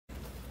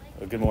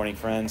Well, good morning,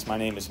 friends. My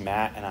name is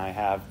Matt, and I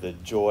have the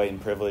joy and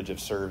privilege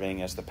of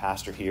serving as the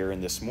pastor here.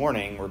 And this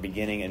morning, we're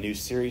beginning a new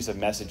series of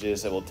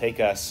messages that will take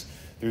us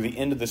through the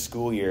end of the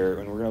school year.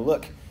 And we're going to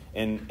look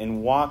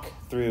and walk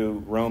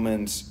through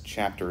Romans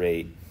chapter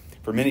 8.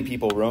 For many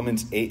people,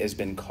 Romans 8 has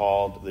been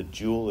called the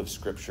jewel of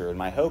Scripture. And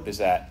my hope is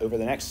that over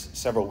the next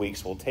several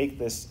weeks, we'll take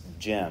this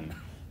gem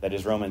that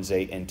is Romans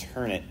 8 and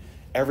turn it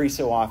every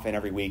so often,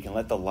 every week, and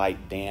let the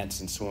light dance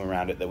and swim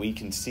around it, that we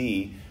can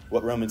see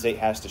what Romans 8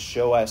 has to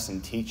show us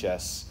and teach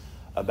us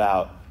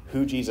about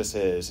who Jesus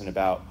is and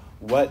about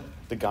what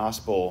the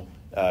gospel,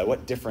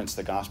 what difference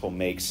the gospel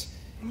makes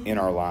in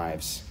our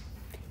lives.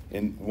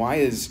 And why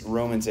is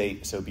Romans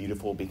 8 so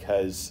beautiful?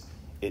 Because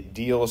it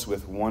deals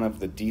with one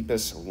of the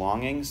deepest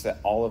longings that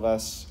all of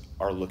us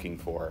are looking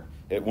for.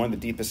 One of the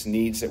deepest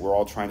needs that we're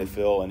all trying to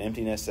fill, an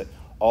emptiness that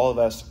all of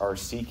us are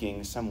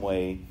seeking some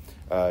way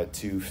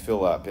to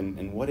fill up.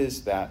 And what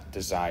is that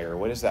desire?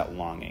 What is that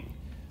longing?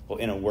 Well,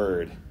 in a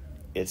word,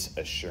 it's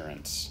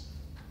assurance.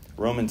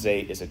 Romans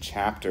 8 is a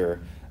chapter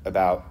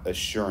about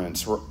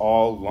assurance. We're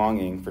all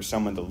longing for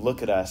someone to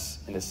look at us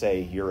and to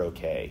say, "You're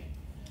okay."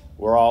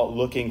 We're all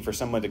looking for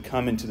someone to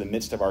come into the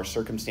midst of our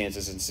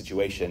circumstances and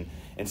situation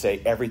and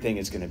say, everything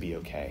is going to be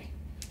okay.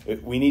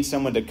 We need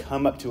someone to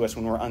come up to us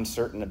when we're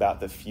uncertain about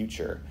the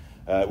future,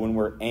 when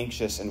we're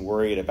anxious and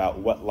worried about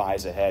what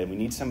lies ahead. We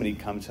need somebody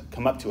to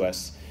come up to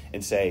us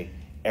and say,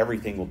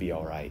 everything will be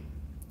all right.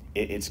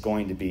 It's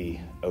going to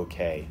be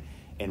okay.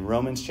 And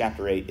Romans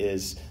chapter 8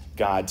 is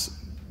God's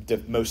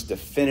most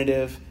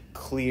definitive,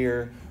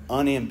 clear,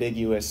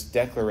 unambiguous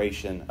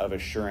declaration of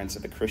assurance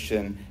that the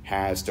Christian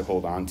has to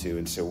hold on to.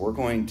 And so we're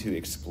going to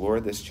explore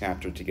this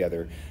chapter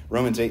together.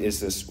 Romans 8 is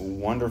this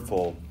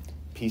wonderful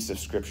piece of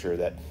Scripture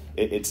that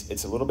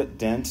it's a little bit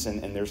dense,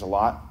 and there's a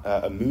lot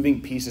of moving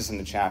pieces in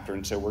the chapter.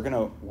 And so we're going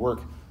to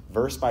work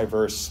verse by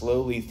verse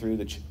slowly through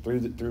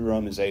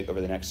Romans 8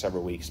 over the next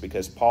several weeks,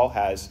 because Paul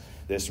has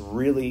this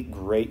really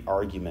great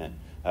argument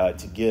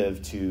to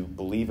give to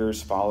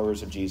believers,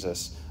 followers of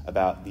Jesus,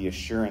 about the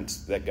assurance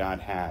that God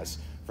has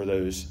for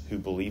those who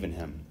believe in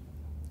him.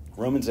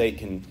 Romans 8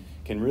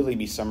 can really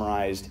be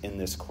summarized in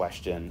this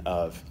question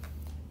of,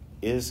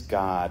 is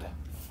God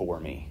for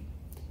me?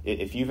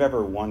 If you've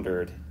ever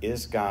wondered,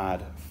 is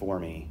God for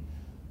me?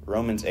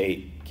 Romans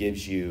 8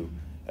 gives you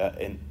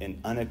a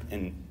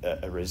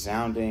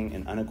resounding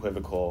and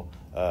unequivocal,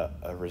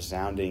 a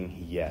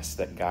resounding yes,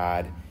 that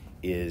God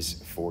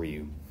is for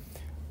you.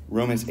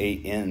 Romans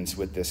 8 ends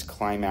with this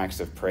climax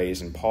of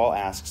praise, and Paul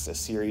asks a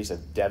series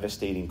of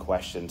devastating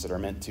questions that are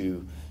meant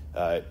to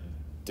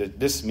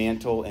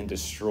dismantle and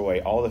destroy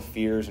all the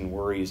fears and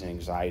worries and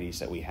anxieties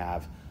that we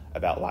have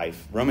about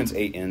life. Romans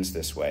 8 ends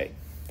this way.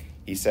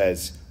 He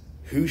says,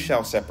 "Who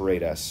shall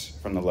separate us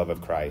from the love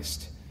of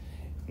Christ?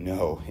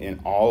 No, in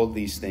all of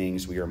these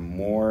things we are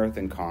more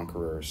than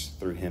conquerors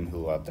through him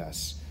who loved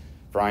us.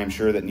 For I am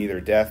sure that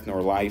neither death,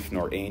 nor life,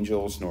 nor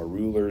angels, nor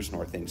rulers,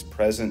 nor things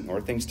present,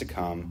 nor things to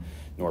come,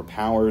 nor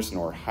powers,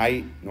 nor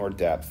height, nor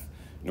depth,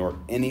 nor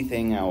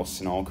anything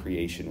else in all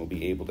creation will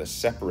be able to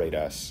separate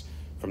us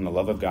from the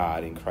love of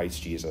God in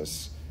Christ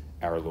Jesus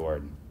our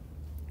Lord."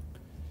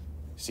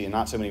 See, in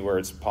not so many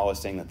words, Paul is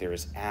saying that there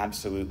is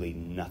absolutely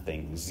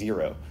nothing,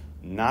 zero,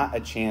 not a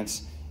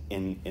chance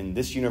in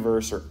this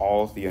universe or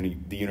all of the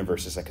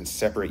universes that can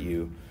separate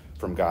you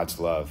from God's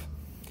love.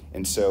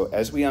 And so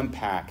as we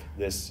unpack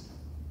this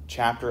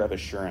chapter of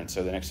assurance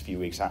over the next few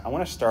weeks, I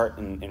want to start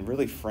and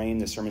really frame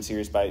this sermon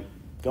series by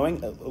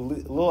going a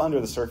little under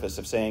the surface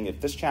of saying,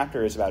 if this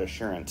chapter is about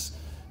assurance,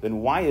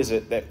 then why is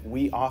it that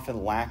we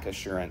often lack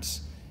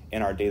assurance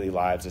in our daily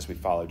lives as we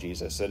follow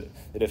Jesus? That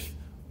if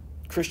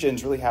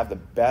Christians really have the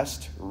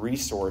best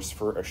resource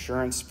for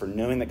assurance, for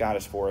knowing that God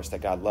is for us,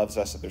 that God loves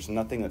us, that there's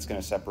nothing that's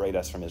going to separate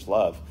us from his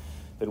love,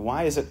 then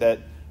why is it that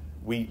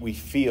we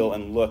feel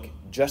and look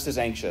just as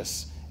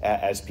anxious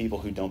as people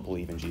who don't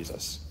believe in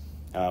Jesus?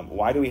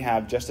 Why do we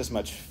have just as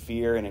much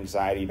fear and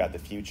anxiety about the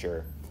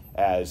future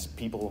as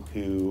people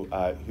who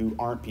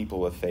aren't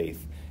people of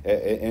faith?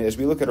 And as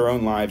we look at our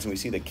own lives and we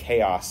see the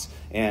chaos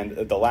and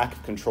the lack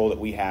of control that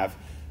we have,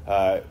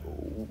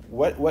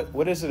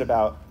 what is it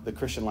about the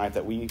Christian life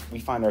that we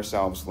find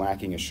ourselves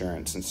lacking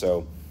assurance? And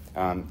so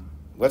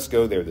let's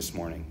go there this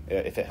morning.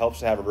 If it helps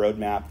to have a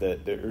roadmap,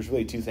 there's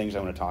really two things I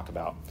want to talk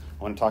about.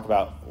 I want to talk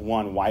about,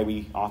 one, why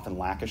we often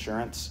lack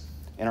assurance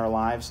in our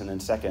lives, and then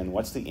second,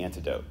 what's the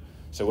antidote?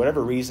 So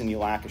whatever reason you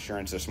lack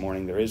assurance this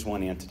morning, there is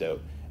one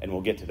antidote, and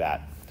we'll get to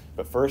that.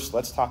 But first,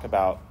 let's talk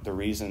about the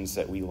reasons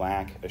that we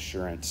lack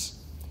assurance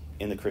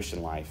in the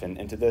Christian life.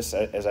 And to this,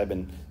 as I've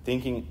been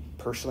thinking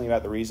personally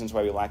about the reasons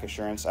why we lack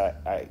assurance,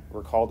 I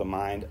recall to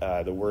mind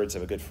the words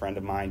of a good friend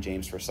of mine,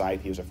 James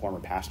Forsyth. He was a former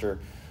pastor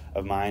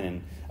of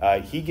mine,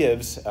 and he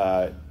gives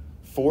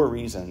 4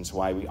 reasons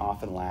why we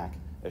often lack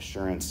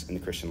assurance in the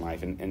Christian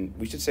life. And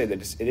we should say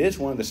that it is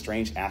one of the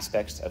strange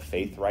aspects of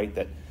faith, right,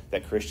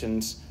 that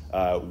Christians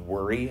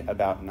worry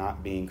about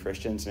not being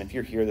Christians. And if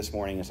you're here this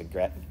morning as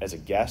a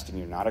guest and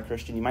you're not a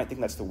Christian, you might think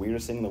that's the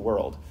weirdest thing in the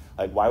world.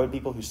 Like, why would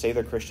people who say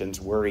they're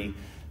Christians worry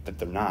that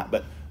they're not.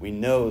 But we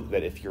know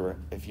that if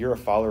you're a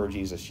follower of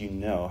Jesus, you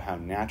know how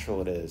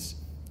natural it is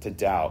to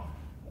doubt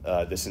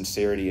the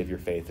sincerity of your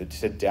faith,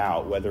 to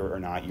doubt whether or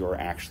not you're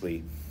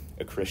actually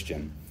a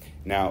Christian.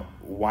 Now,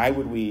 why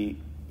would we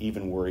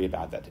even worry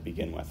about that to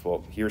begin with?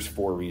 Well, here's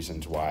 4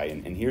 reasons why,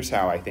 and here's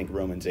how I think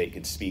Romans 8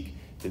 could speak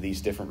to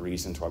these different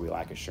reasons why we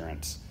lack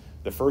assurance.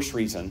 The first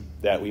reason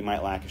that we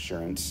might lack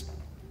assurance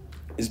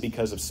is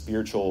because of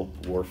spiritual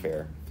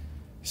warfare.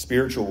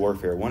 Spiritual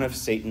warfare. One of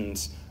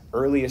Satan's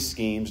earliest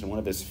schemes and one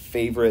of his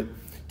favorite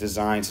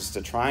designs is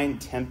to try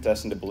and tempt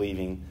us into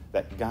believing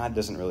that God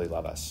doesn't really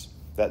love us,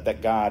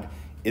 that God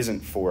isn't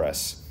for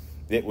us.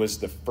 It was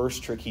the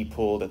first trick he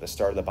pulled at the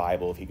start of the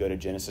Bible. If you go to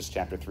Genesis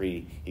chapter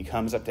 3, he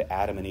comes up to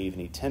Adam and Eve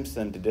and he tempts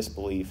them to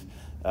disbelieve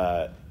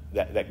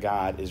that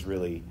God is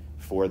really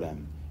for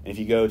them. And if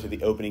you go to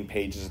the opening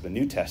pages of the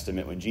New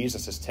Testament, when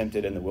Jesus is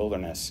tempted in the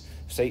wilderness,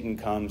 Satan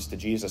comes to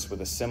Jesus with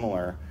a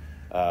similar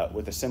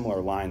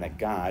line that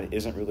God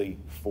isn't really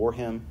for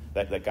him,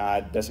 that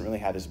God doesn't really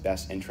have his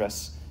best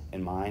interests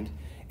in mind.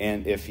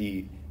 And if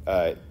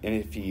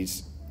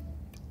he's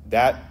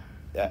that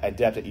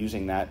adept at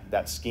using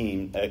that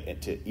scheme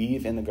to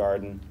Eve in the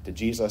garden, to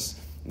Jesus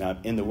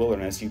in the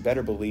wilderness, you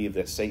better believe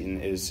that Satan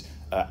is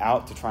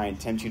out to try and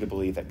tempt you to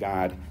believe that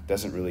God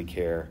doesn't really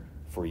care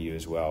for you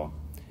as well.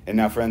 And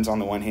now, friends, on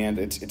the one hand,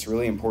 it's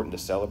really important to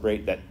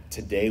celebrate that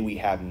today we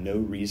have no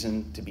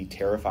reason to be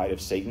terrified of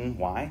Satan.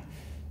 Why?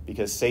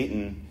 Because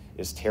Satan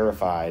is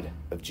terrified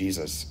of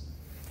Jesus.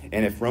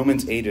 And if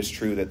Romans 8 is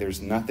true, that there's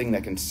nothing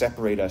that can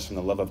separate us from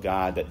the love of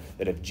God,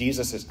 that if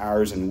Jesus is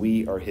ours and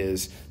we are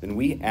his, then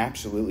we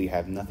absolutely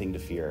have nothing to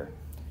fear.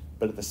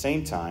 But at the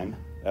same time,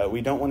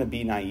 we don't want to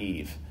be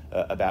naive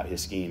about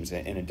his schemes.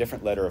 In a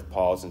different letter of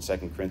Paul's in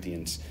 2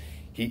 Corinthians,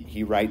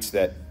 he writes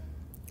that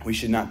we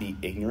should not be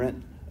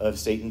ignorant of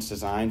Satan's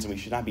designs, and we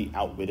should not be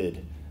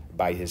outwitted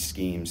by his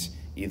schemes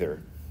either.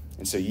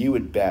 And so you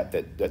would bet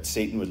that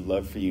Satan would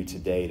love for you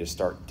today to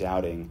start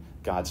doubting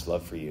God's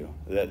love for you,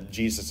 that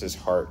Jesus'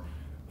 heart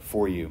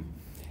for you.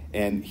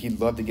 And he'd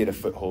love to get a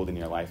foothold in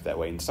your life that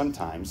way. And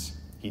sometimes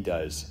he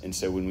does. And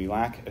so when we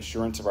lack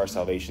assurance of our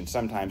salvation,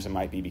 sometimes it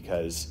might be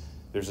because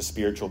there's a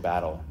spiritual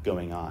battle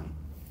going on.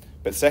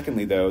 But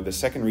secondly, though, the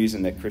second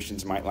reason that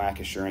Christians might lack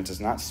assurance is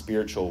not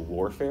spiritual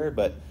warfare,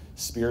 but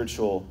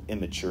spiritual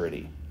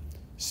immaturity.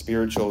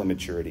 Spiritual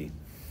immaturity.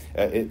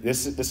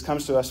 This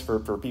comes to us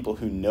for people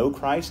who know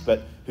Christ,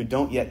 but who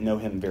don't yet know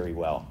him very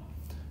well.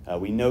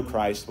 We know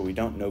Christ, but we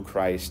don't know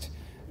Christ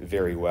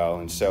very well.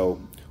 And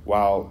so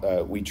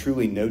while we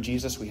truly know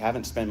Jesus, we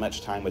haven't spent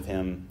much time with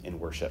him in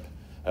worship.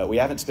 We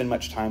haven't spent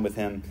much time with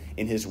him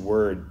in his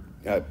word,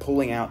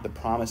 pulling out the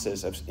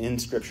promises in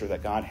Scripture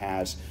that God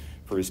has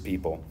for his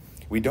people.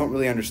 We don't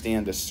really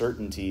understand the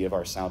certainty of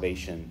our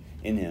salvation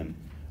in him.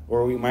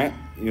 Or we might,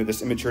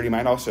 this immaturity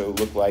might also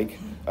look like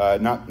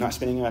not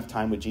spending enough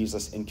time with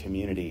Jesus in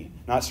community,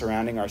 not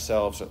surrounding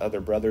ourselves with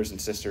other brothers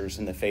and sisters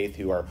in the faith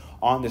who are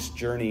on this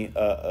journey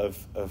of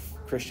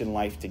Christian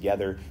life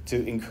together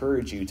to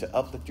encourage you, to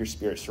uplift your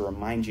spirits, to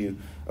remind you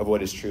of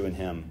what is true in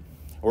him.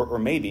 Or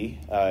maybe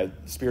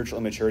spiritual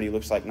immaturity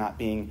looks like not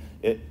being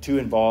too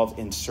involved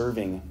in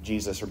serving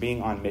Jesus or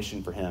being on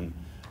mission for him.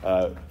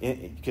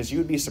 Because you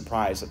would be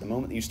surprised at the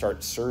moment that you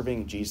start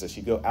serving Jesus,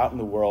 you go out in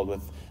the world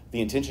with the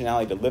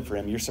intentionality to live for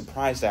him, you're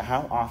surprised at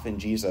how often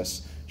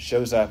Jesus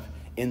shows up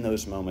in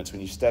those moments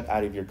when you step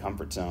out of your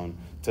comfort zone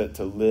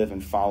to live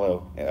and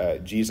follow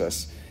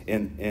Jesus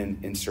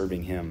in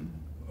serving him.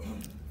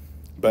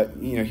 But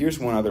here's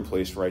one other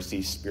place where I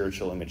see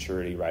spiritual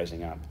immaturity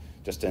rising up,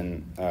 just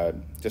in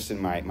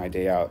my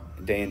day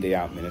in day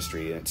out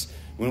ministry. And it's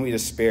when we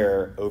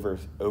despair over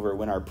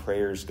when our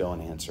prayers go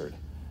unanswered,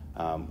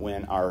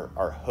 when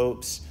our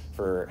hopes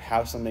for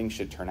how something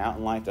should turn out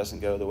in life doesn't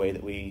go the way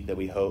that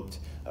we hoped,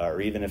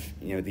 or even if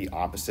the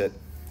opposite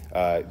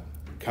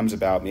comes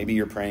about. Maybe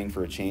you're praying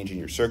for a change in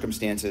your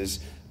circumstances,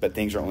 but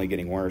things are only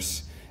getting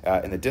worse.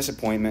 And the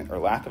disappointment or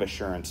lack of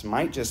assurance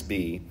might just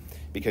be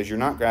because you're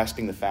not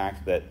grasping the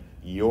fact that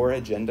your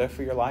agenda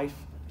for your life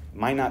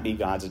might not be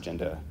God's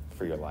agenda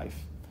for your life.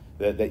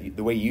 That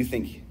the way you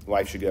think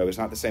life should go is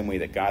not the same way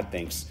that God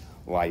thinks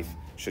life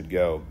should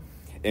go.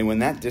 And when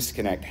that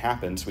disconnect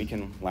happens, we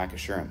can lack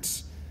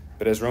assurance.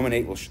 But as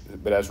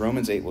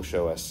Romans 8 will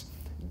show us,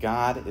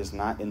 God is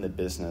not in the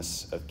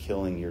business of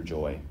killing your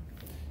joy.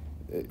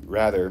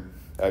 Rather,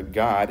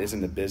 God is in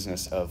the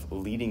business of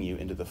leading you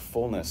into the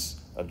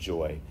fullness of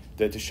joy,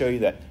 to show you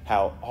that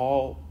how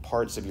all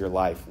parts of your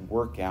life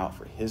work out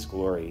for his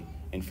glory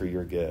and for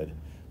your good.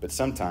 But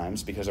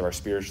sometimes, because of our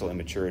spiritual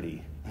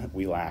immaturity,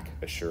 we lack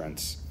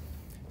assurance.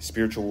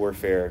 Spiritual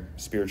warfare,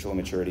 spiritual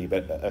immaturity.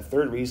 But a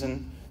third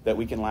reason that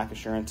we can lack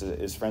assurance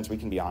is, friends, we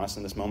can be honest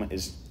in this moment,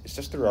 is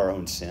just through our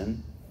own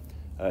sin.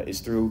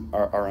 Is through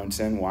our own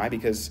sin. Why?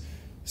 Because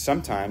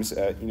sometimes,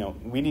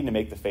 we need to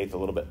make the faith a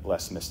little bit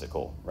less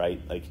mystical,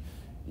 right? Like,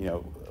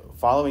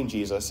 following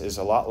Jesus is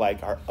a lot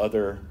like our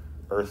other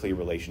earthly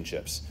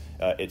relationships.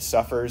 It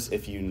suffers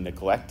if you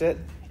neglect it,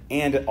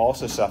 and it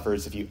also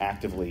suffers if you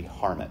actively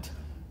harm it.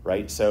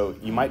 right? So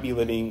you might be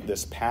living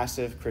this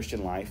passive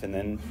Christian life, and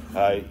then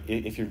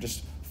if you're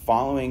just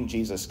following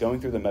Jesus, going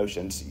through the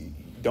motions,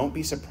 don't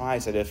be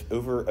surprised that if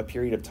over a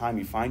period of time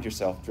you find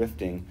yourself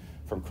drifting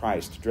from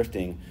Christ,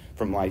 drifting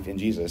from life in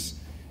Jesus.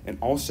 And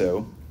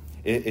also,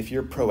 if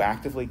you're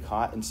proactively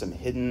caught in some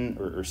hidden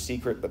or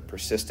secret but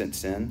persistent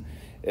sin,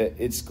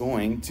 it's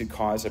going to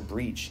cause a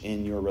breach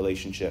in your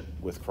relationship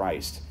with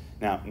Christ.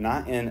 Now,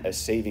 not in a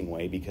saving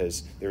way,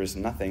 because there is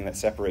nothing that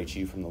separates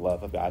you from the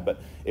love of God,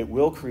 but it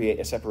will create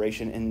a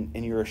separation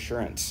in your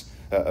assurance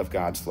of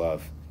God's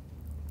love.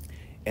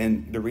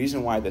 And the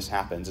reason why this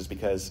happens is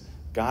because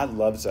God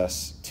loves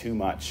us too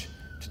much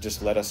to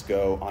just let us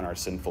go on our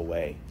sinful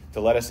way, to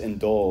let us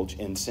indulge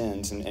in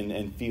sins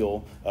and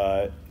feel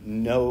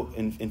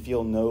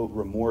no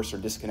remorse or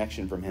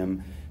disconnection from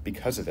him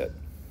because of it.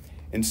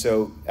 And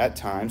so at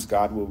times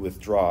God will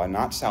withdraw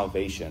not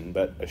salvation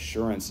but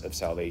assurance of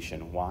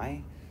salvation.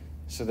 Why?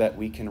 So that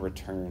we can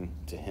return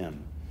to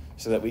him,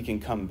 so that we can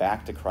come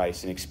back to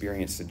Christ and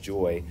experience the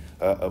joy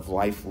of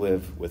life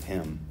lived with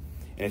him.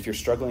 And if you're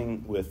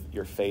struggling with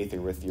your faith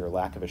or with your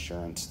lack of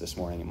assurance this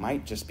morning, it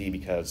might just be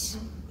because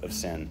of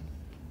sin.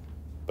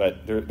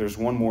 But there's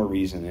one more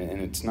reason,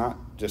 and it's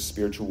not just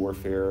spiritual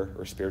warfare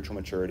or spiritual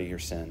maturity or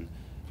sin,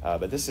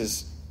 but this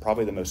is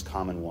probably the most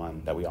common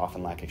one that we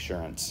often lack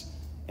assurance,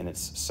 and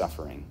it's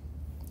suffering.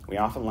 We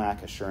often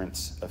lack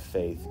assurance of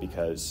faith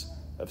because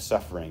of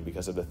suffering,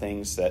 because of the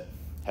things that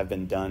have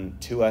been done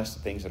to us,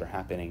 things that are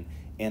happening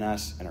in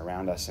us and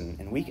around us,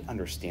 and we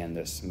understand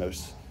this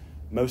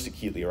most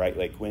acutely, right?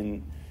 Like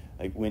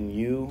when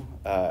you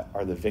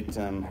are the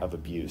victim of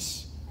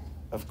abuse,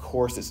 of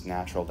course it's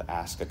natural to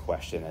ask a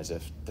question as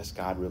if, does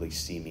God really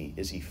see me?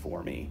 Is he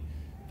for me?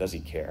 Does he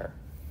care?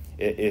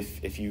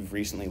 If you've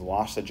recently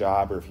lost a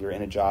job, or if you're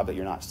in a job that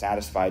you're not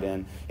satisfied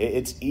in,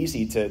 it's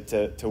easy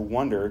to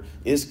wonder,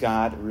 is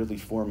God really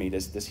for me?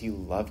 Does he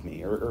love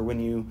me? Or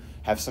when you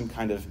have some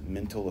kind of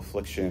mental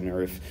affliction,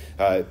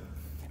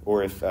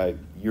 or if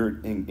you're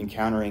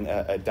encountering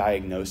a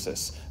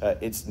diagnosis,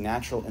 it's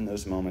natural in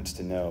those moments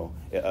to know,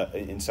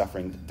 in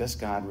suffering, does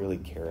God really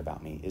care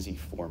about me? Is he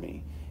for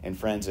me? And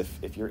friends,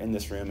 if you're in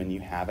this room and you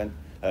haven't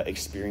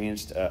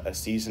experienced a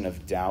season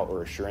of doubt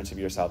or assurance of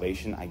your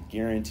salvation, I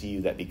guarantee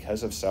you that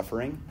because of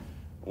suffering,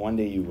 one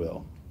day you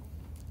will.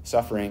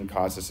 Suffering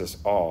causes us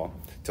all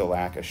to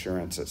lack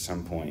assurance at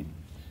some point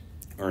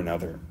or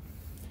another.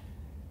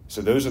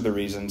 So those are the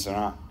reasons. They're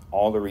not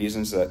all the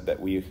reasons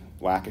that we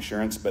lack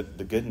assurance, but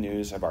the good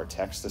news of our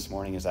text this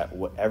morning is that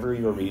whatever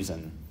your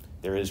reason,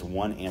 there is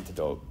one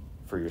antidote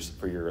for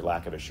your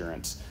lack of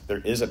assurance. There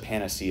is a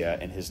panacea,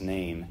 and his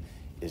name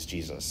is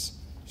Jesus.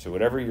 So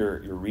whatever your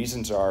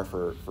reasons are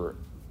for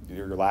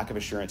your lack of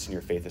assurance in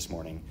your faith this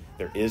morning,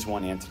 there is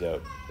one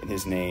antidote, and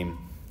his name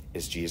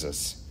is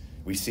Jesus.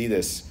 We see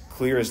this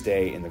clear as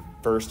day in the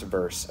first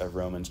verse of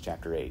Romans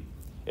chapter 8.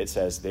 It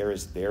says, "There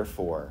is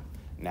therefore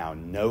now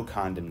no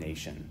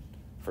condemnation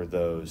for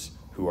those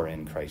who are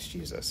in Christ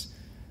Jesus."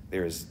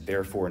 There is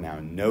therefore now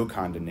no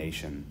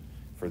condemnation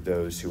for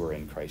those who are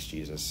in Christ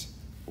Jesus.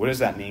 What does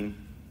that mean?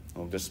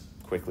 Well, just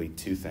quickly,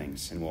 two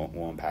things, and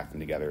we'll unpack them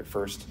together.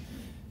 First,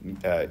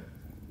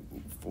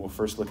 we'll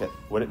first look at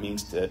what it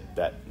means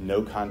that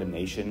no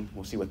condemnation.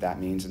 We'll see what that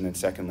means. And then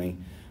secondly,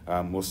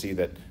 we'll see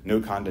that no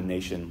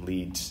condemnation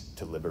leads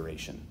to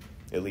liberation.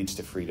 It leads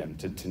to freedom,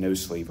 to no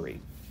slavery.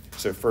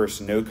 So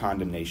first, no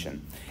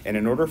condemnation. And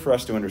in order for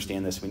us to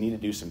understand this, we need to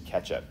do some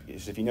catch-up.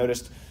 If you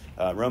noticed,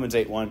 Romans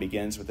 8:1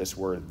 begins with this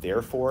word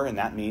therefore, and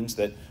that means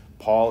that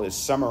Paul is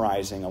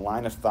summarizing a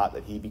line of thought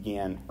that he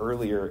began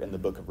earlier in the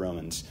book of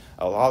Romans.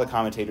 A lot of the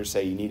commentators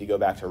say you need to go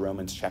back to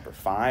Romans chapter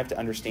 5 to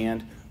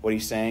understand what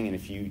he's saying. And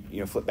if you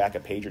flip back a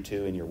page or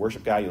two in your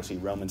worship guide, you'll see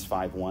Romans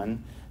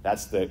 5:1.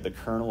 That's the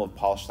kernel of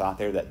Paul's thought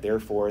there, that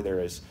therefore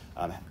there is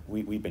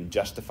we've been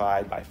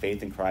justified by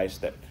faith in Christ,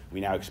 that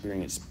we now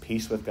experience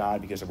peace with God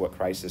because of what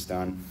Christ has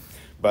done.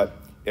 But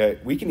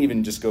we can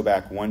even just go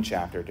back one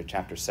chapter to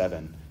chapter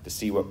 7 to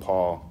see what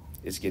Paul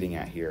is getting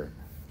at here.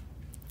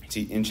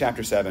 See, in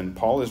chapter 7,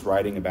 Paul is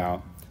writing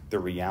about the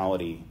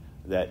reality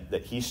that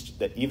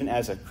even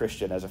as a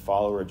Christian, as a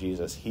follower of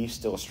Jesus, he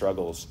still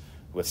struggles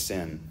with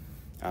sin.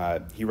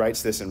 He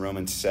writes this in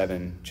Romans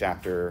 7,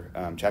 chapter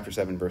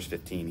 7, verse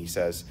 15. He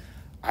says,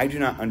 "I do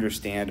not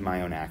understand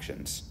my own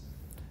actions,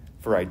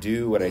 for I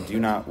do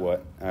not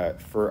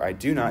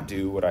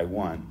do what I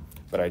want,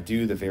 but I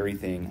do the very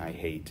thing I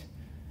hate.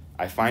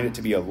 I find it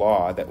to be a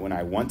law that when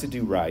I want to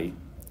do right,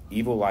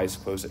 evil lies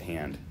close at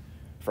hand.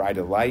 For I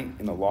delight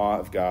in the law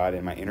of God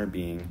in my inner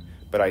being,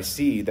 but I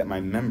see that in my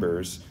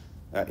members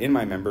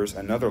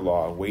another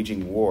law,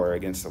 waging war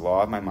against the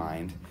law of my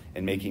mind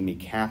and making me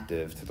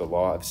captive to the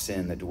law of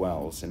sin that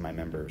dwells in my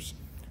members.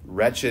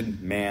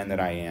 Wretched man that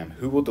I am,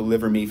 who will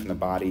deliver me from the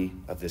body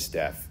of this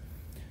death?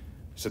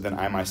 So then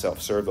I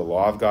myself serve the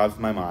law of God with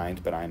my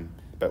mind,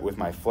 but with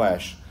my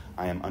flesh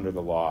I am under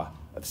the law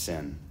of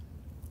sin."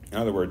 In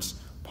other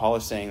words, Paul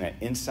is saying that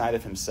inside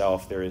of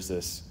himself there is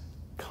this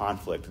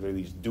conflict. There are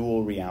these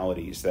dual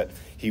realities, that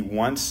he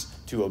wants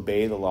to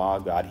obey the law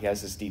of God. He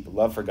has this deep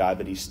love for God,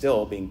 but he's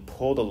still being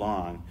pulled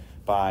along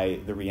by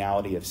the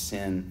reality of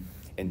sin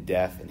and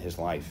death in his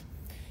life.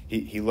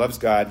 He loves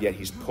God, yet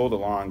he's pulled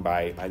along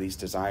by these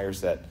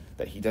desires that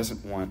he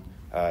doesn't want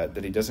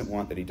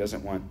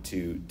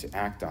to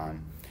act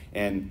on.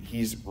 And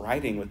he's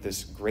writing with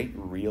this great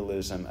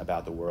realism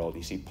about the world.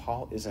 You see,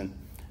 Paul isn't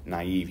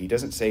naive. He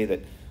doesn't say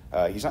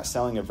that he's not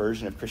selling a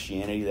version of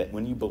Christianity that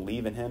when you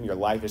believe in him, your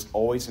life is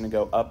always going to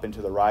go up and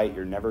to the right.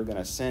 You're never going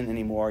to sin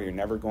anymore. You're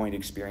never going to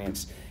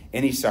experience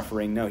any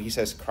suffering. No, he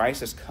says Christ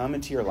has come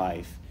into your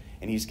life,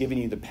 and he's given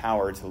you the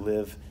power to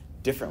live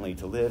differently,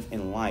 to live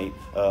in light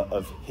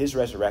of his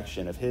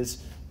resurrection, of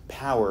his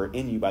power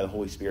in you by the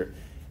Holy Spirit.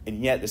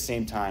 And yet, at the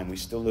same time, we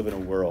still live in a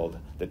world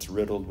that's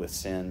riddled with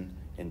sin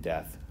and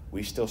death.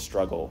 We still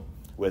struggle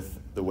with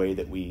the way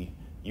that we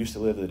used to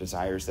live, the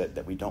desires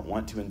that we don't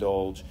want to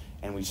indulge,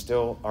 and we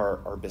still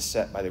are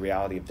beset by the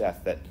reality of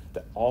death, that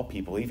all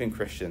people, even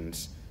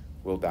Christians,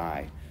 will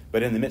die.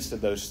 But in the midst of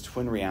those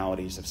twin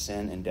realities of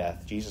sin and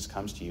death, Jesus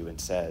comes to you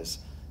and says,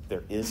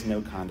 there is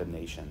no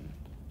condemnation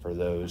for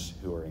those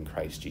who are in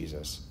Christ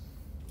Jesus.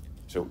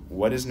 So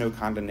what is no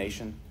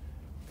condemnation?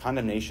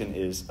 Condemnation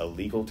is a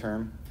legal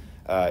term.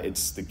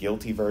 It's the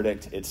guilty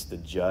verdict. It's the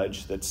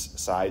judge that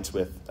sides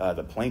with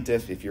the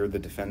plaintiff if you're the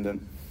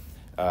defendant.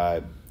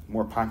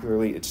 More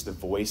popularly, it's the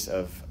voice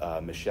of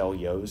Michelle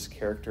Yeoh's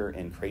character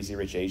in Crazy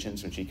Rich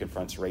Asians when she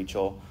confronts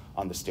Rachel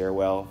on the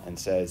stairwell and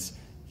says,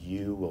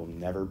 "You will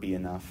never be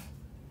enough."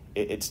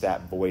 It's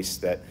that voice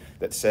that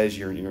says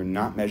you're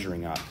not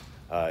measuring up.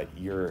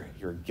 You're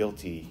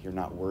guilty. You're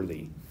not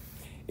worthy.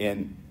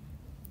 And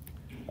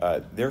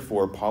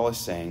therefore, Paul is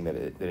saying that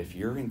if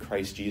you're in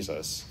Christ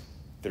Jesus,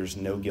 there's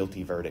no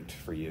guilty verdict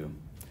for you.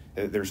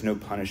 There's no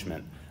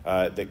punishment.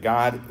 That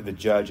God, the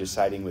judge, is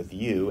siding with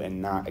you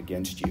and not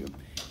against you.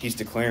 He's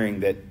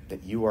declaring that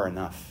you are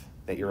enough,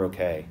 that you're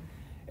okay.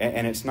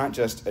 And it's not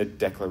just a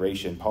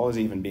declaration. Paul is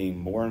even being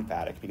more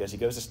emphatic because he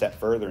goes a step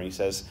further and he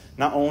says,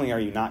 not only are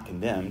you not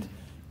condemned,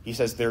 he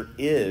says there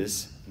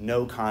is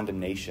no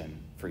condemnation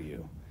for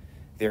you.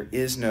 There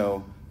is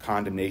no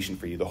condemnation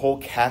for you. The whole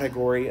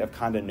category of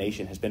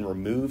condemnation has been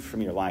removed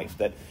from your life.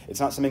 That it's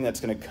not something that's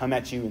going to come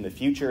at you in the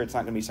future. It's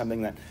not going to be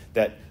something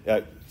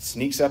that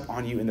sneaks up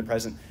on you in the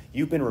present.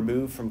 You've been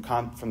removed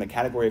from the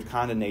category of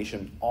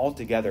condemnation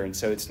altogether, and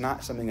so it's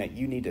not something that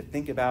you need to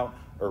think about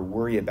or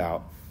worry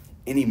about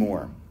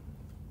anymore.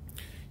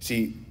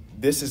 See,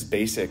 this is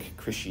basic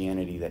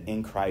Christianity, that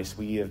in Christ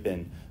we have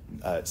been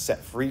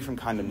set free from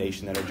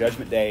condemnation, that our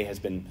judgment day has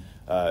been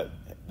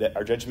that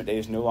our judgment day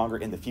is no longer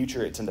in the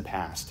future, it's in the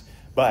past.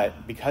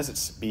 But because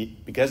it's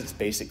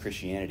basic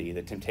Christianity,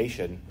 the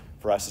temptation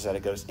for us is that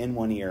it goes in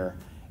one ear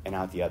and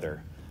out the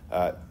other.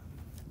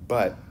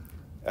 But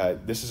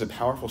this is a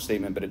powerful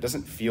statement, but it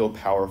doesn't feel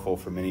powerful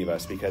for many of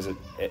us because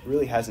it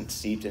really hasn't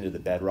seeped into the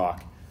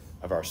bedrock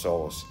of our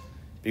souls.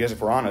 Because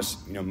if we're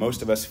honest,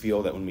 most of us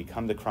feel that when we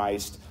come to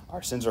Christ,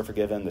 our sins are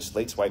forgiven, the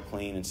slate's wiped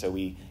clean, and so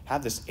we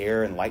have this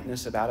air and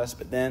lightness about us,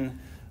 but then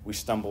we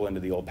stumble into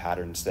the old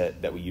patterns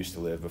that we used to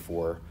live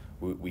before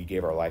we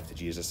gave our life to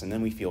Jesus, and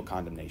then we feel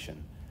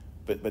condemnation.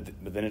 But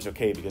then it's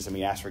okay, because then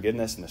we ask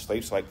forgiveness, and the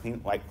slate's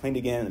cleaned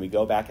again, and we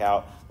go back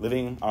out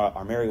living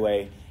our merry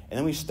way, and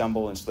then we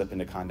stumble and slip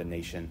into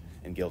condemnation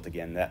and guilt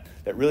again. That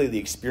really the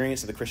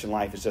experience of the Christian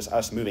life is just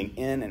us moving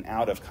in and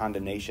out of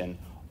condemnation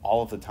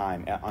all of the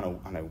time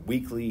on a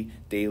weekly,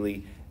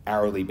 daily,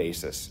 hourly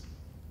basis.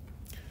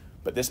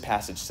 But this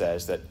passage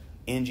says that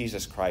in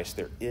Jesus Christ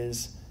there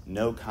is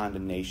no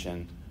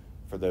condemnation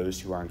for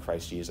those who are in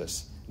Christ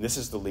Jesus. And this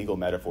is the legal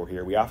metaphor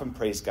here. We often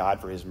praise God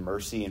for his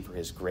mercy and for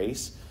his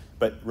grace,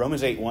 but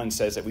Romans 8:1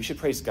 says that we should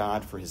praise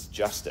God for his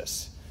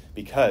justice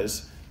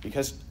because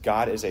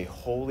God is a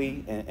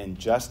holy and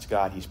just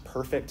God. He's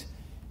perfect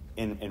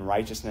in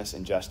righteousness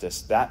and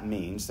justice. That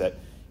means that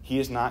he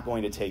is not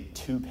going to take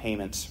two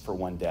payments for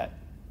one debt.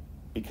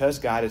 Because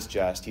God is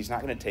just, he's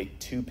not going to take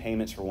two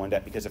payments for one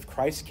debt, because if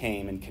Christ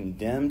came and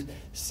condemned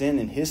sin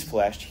in his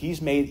flesh,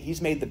 he's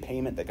made the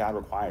payment that God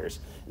requires.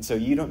 And so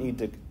you don't need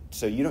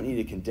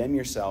to condemn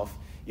yourself.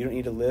 You don't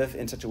need to live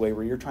in such a way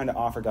where you're trying to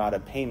offer God a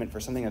payment for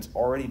something that's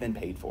already been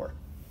paid for.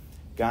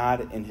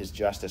 God in his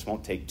justice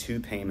won't take two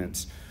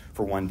payments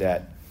for one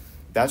debt.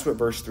 That's what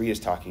verse 3 is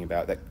talking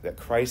about, that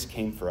Christ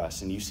came for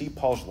us. And you see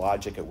Paul's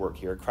logic at work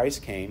here.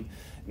 Christ came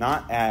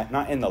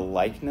not in the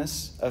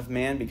likeness of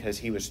man because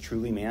he was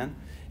truly man.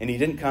 And he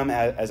didn't come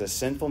as a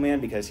sinful man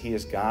because he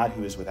is God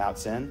who is without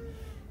sin.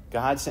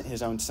 God sent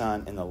his own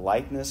son in the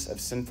likeness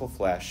of sinful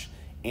flesh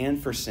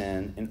and for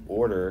sin in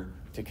order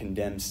to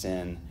condemn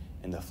sin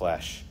in the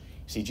flesh.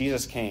 See,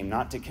 Jesus came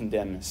not to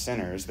condemn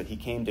sinners, but he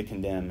came to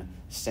condemn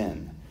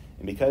sin.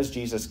 And because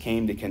Jesus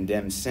came to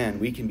condemn sin,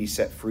 we can be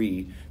set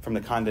free from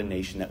the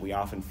condemnation that we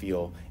often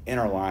feel in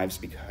our lives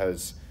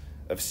because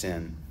of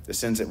sin, the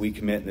sins that we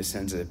commit and the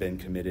sins that have been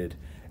committed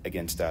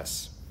against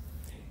us.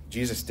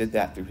 Jesus did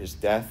that through his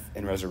death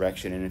and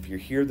resurrection. And if you're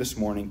here this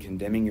morning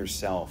condemning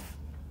yourself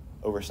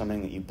over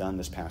something that you've done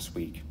this past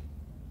week,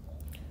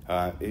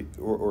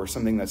 or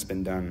something that's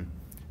been done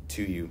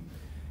to you,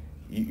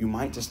 you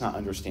might just not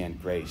understand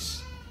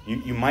grace.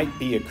 You might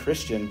be a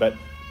Christian, but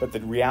but the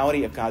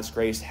reality of God's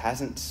grace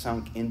hasn't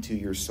sunk into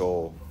your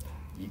soul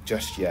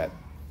just yet.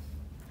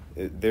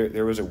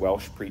 There was a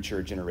Welsh preacher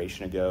a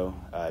generation ago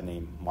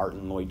named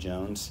Martin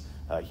Lloyd-Jones.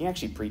 He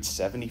actually preached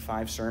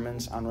 75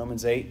 sermons on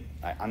Romans 8.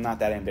 I'm not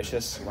that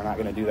ambitious. We're not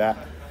going to do that.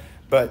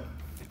 But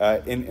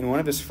in one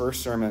of his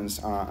first sermons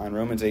on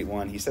Romans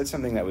 8:1, he said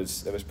something that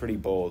was pretty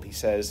bold. He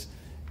says,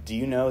 "Do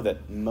you know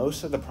that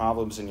most of the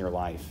problems in your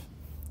life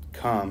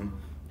come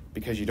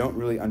because you don't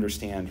really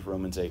understand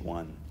Romans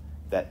 8:1,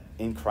 that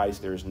in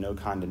Christ there is no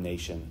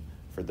condemnation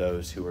for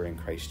those who are in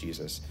Christ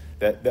Jesus?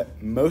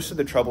 That most of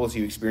the troubles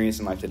you experience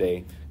in life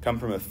today come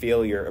from a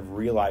failure of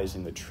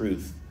realizing the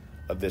truth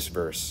of this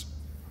verse."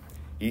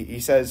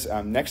 He says,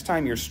 next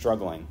time you're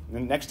struggling,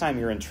 next time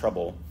you're in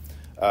trouble,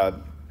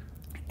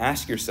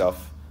 ask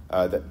yourself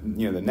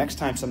the next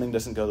time something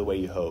doesn't go the way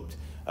you hoped,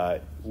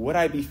 would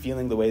I be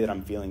feeling the way that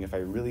I'm feeling if I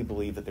really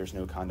believe that there's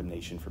no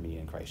condemnation for me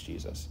in Christ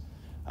Jesus?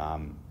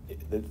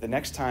 The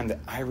next time that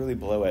I really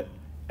blow it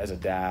as a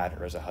dad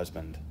or as a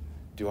husband,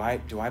 do I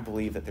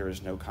believe that there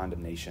is no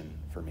condemnation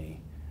for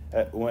me?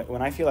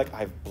 When I feel like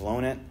I've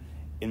blown it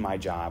in my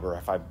job, or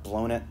if I've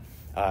blown it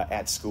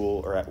at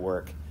school or at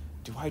work,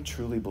 do I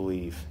truly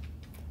believe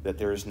that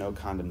there is no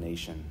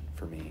condemnation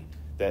for me?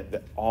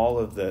 That all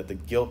of the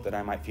guilt that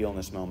I might feel in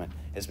this moment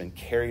has been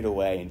carried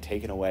away and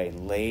taken away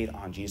and laid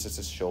on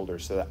Jesus'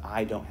 shoulders so that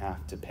I don't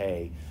have to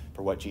pay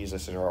for what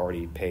Jesus has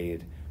already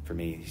paid for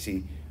me. You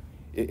see,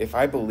 if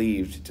I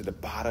believed to the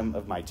bottom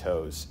of my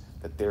toes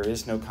that there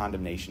is no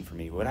condemnation for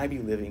me, would I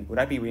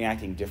be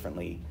reacting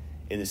differently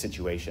in the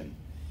situation?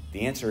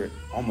 The answer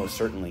almost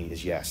certainly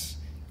is yes,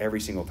 every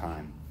single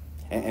time.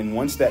 And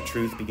once that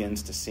truth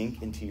begins to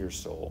sink into your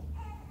soul,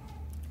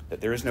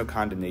 that there is no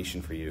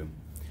condemnation for you,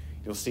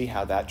 you'll see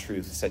how that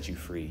truth sets you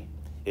free.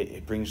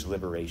 It brings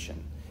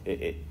liberation.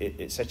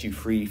 It sets you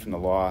free from the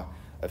law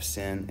of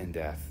sin and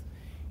death.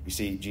 You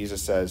see,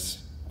 Jesus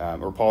says,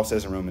 or Paul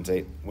says in Romans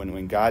 8,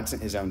 when God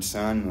sent his own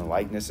Son in the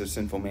likeness of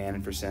sinful man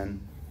and for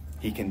sin,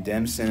 he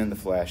condemned sin in the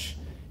flesh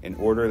in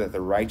order that the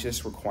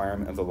righteous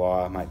requirement of the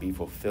law might be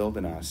fulfilled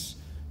in us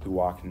who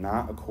walk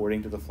not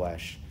according to the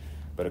flesh,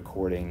 but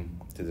according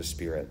to the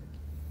Spirit.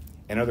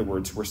 In other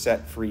words, we're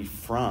set free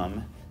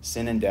from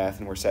sin and death,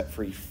 and we're set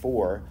free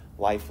for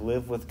life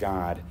lived with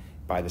God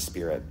by the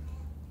Spirit.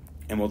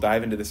 And we'll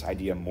dive into this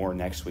idea more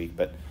next week,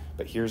 but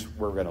here's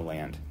where we're going to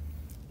land.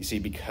 You see,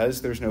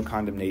 because there's no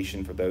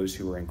condemnation for those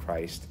who are in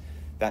Christ,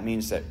 that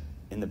means that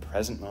in the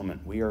present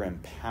moment, we are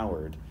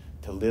empowered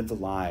to live the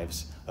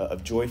lives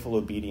of joyful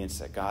obedience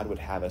that God would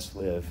have us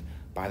live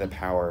by the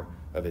power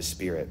of his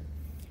Spirit.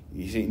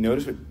 You see,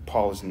 notice what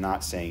Paul is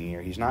not saying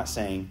here. He's not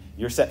saying,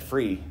 you're set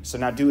free, so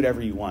now do whatever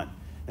you want.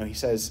 No, he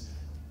says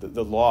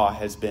the law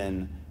has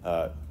been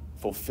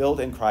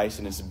fulfilled in Christ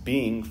and is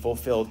being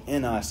fulfilled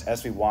in us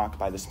as we walk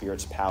by the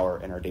Spirit's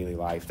power in our daily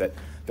life. That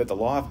the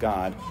law of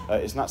God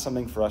is not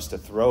something for us to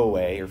throw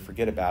away or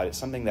forget about. It's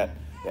something that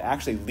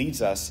actually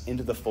leads us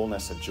into the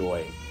fullness of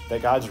joy.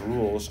 That God's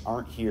rules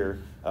aren't here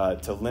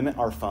to limit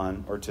our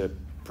fun or to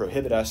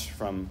prohibit us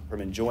from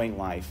enjoying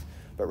life,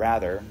 but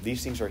rather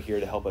these things are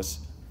here to help us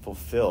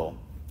fulfill,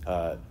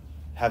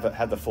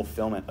 have the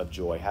fulfillment of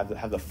joy,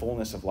 have the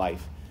fullness of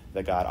life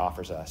that God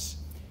offers us.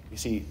 You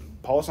see,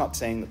 Paul's not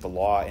saying that the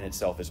law in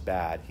itself is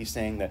bad. He's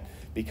saying that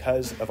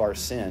because of our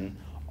sin,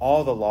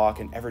 all the law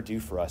can ever do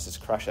for us is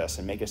crush us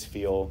and make us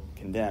feel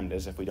condemned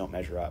as if we don't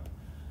measure up.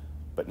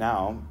 But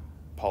now,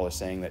 Paul is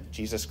saying that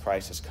Jesus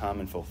Christ has come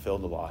and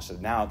fulfilled the law. So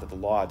now that the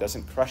law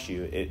doesn't crush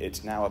you,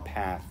 it's now a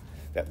path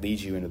that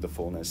leads you into the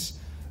fullness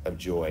of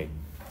joy.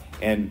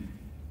 And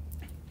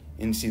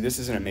see, this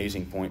is an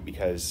amazing point,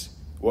 because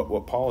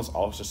what Paul is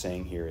also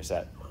saying here is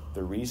that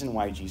the reason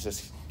why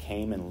Jesus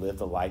came and lived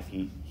the life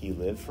he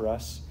lived for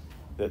us,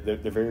 the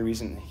very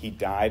reason he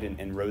died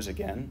and rose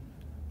again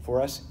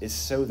for us, is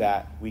so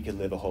that we could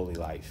live a holy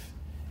life.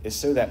 Is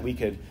so that we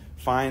could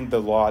find the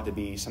law to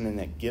be something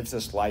that gives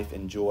us life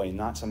and joy,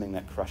 not something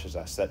that crushes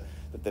us. That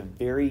the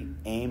very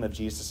aim of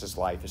Jesus'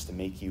 life is to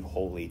make you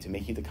holy, to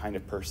make you the kind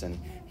of person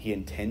he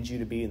intends you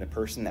to be and the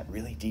person that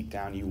really deep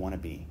down you want to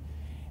be.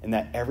 And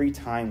that every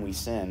time we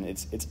sin,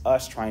 it's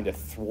us trying to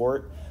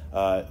thwart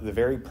the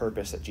very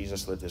purpose that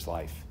Jesus lived his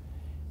life.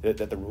 That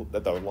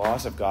the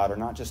laws of God are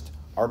not just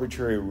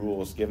arbitrary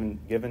rules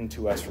given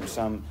to us from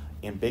some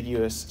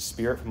ambiguous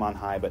spirit from on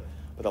high, but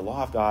the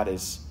law of God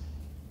is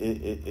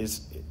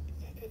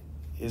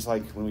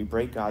like when we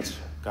break God's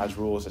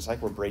rules, it's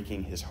like we're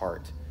breaking his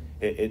heart.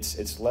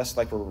 It's less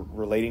like we're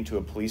relating to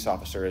a police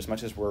officer as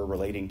much as we're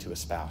relating to a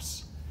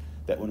spouse.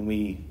 That when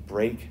we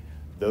break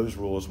those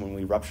rules, when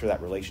we rupture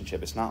that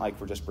relationship, it's not like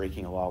we're just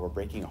breaking a law, we're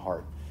breaking a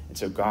heart. And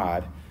so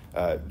God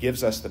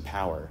gives us the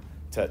power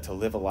to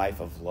live a life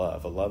of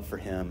love, a love for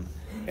him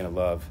and a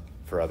love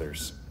for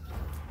others.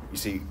 You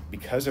see,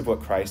 because of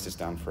what Christ has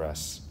done for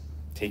us,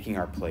 taking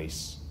our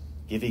place,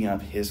 giving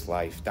up his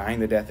life, dying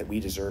the death that we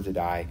deserve to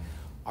die,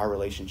 our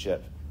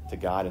relationship to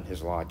God and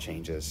his law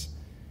changes.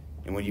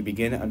 And when you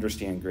begin to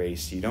understand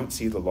grace, you don't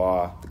see the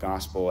law, the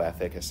gospel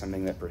ethic, as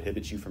something that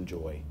prohibits you from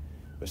joy,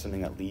 but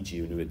something that leads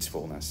you into its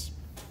fullness.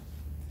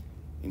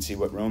 You can see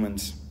what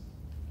Romans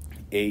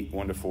 8,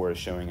 1-4 is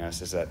showing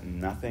us is that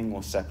nothing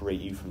will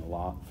separate you from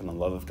the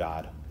love of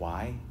God.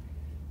 Why?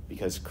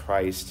 Because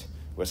Christ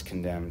was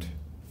condemned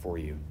for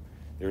you.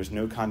 There is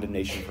no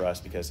condemnation for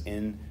us because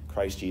in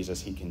Christ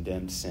Jesus, he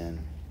condemned sin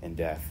and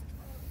death.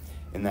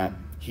 In that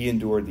he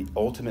endured the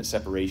ultimate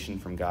separation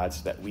from God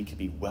so that we could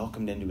be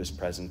welcomed into his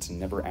presence and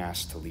never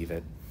asked to leave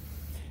it.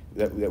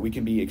 That we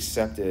can be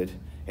accepted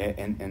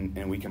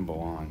and we can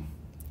belong.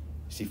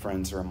 See,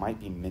 friends, there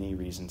might be many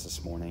reasons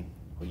this morning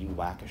where you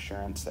lack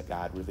assurance that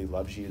God really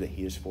loves you, that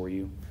he is for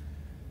you.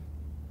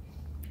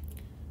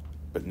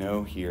 But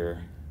know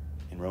here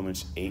in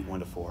Romans 8,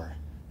 1-4,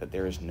 that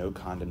there is no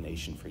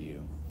condemnation for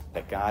you,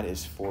 that God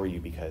is for you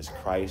because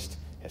Christ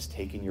has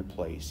taken your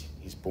place.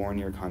 He's borne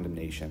your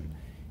condemnation.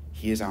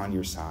 He is on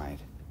your side.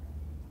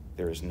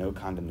 There is no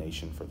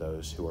condemnation for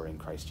those who are in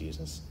Christ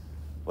Jesus.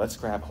 Let's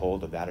grab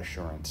hold of that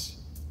assurance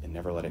and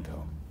never let it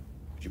go.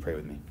 Would you pray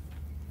with me?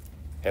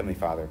 Heavenly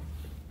Father,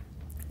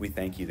 we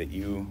thank you that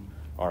you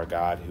are a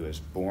God who has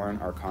borne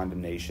our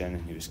condemnation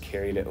and who has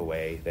carried it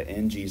away, that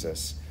in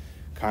Jesus,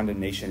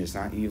 condemnation is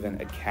not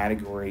even a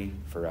category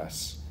for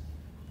us.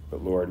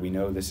 But Lord, we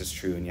know this is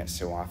true, and yet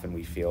so often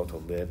we fail to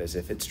live as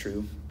if it's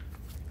true.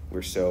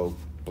 We're so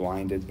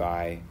blinded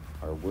by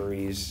our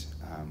worries.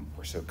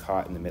 We're so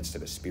caught in the midst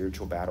of a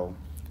spiritual battle,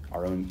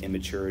 our own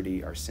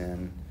immaturity, our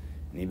sin,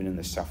 and even in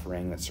the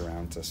suffering that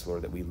surrounds us,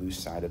 Lord, that we lose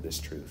sight of this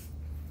truth.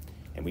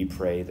 And we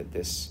pray that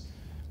this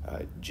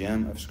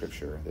gem of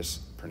Scripture, this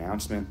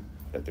pronouncement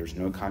that there's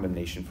no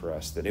condemnation for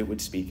us, that it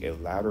would speak a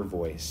louder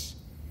voice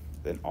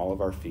than all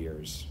of our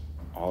fears,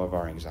 all of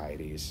our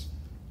anxieties,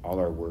 all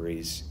our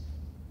worries.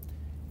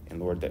 And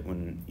Lord, that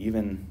when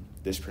even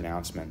this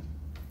pronouncement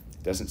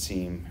doesn't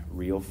seem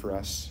real for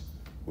us,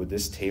 would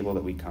this table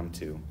that we come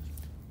to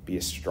be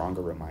a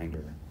stronger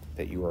reminder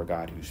that you are a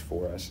God who's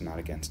for us and not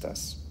against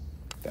us,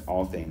 that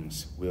all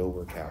things will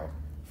work out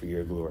for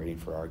your glory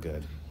and for our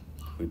good.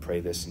 We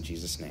pray this in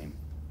Jesus' name.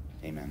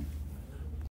 Amen.